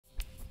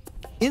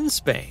in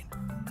Spain,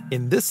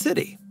 in this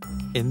city,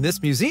 in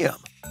this museum,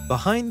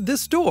 behind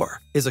this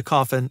door is a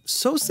coffin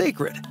so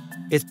sacred,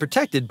 it's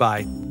protected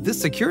by this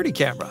security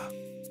camera.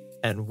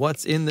 And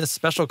what's in this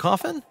special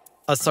coffin?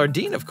 A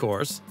sardine, of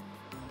course.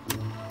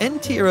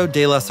 Entierro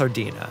de la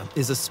Sardina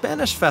is a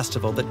Spanish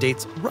festival that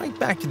dates right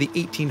back to the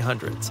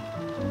 1800s,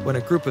 when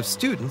a group of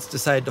students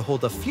decided to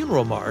hold a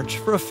funeral march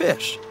for a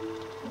fish,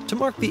 to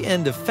mark the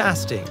end of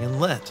fasting in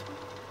Lent.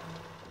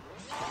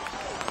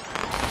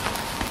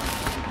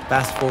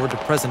 Fast forward to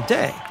present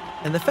day,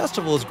 and the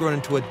festival has grown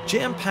into a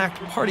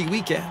jam-packed party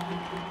weekend.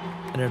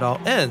 And it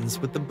all ends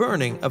with the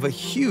burning of a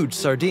huge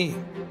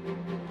sardine.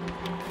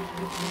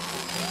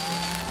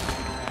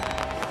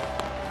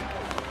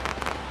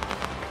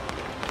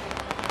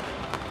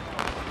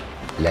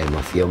 La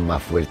emoción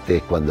más fuerte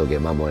es cuando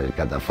quemamos el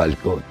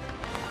catafalco.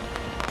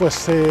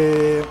 Pues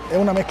es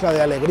una mezcla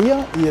de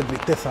alegría y de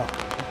tristeza.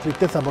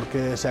 Tristeza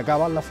porque se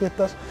acaban las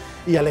fiestas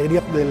y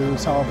alegría del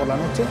sábado por la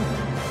noche.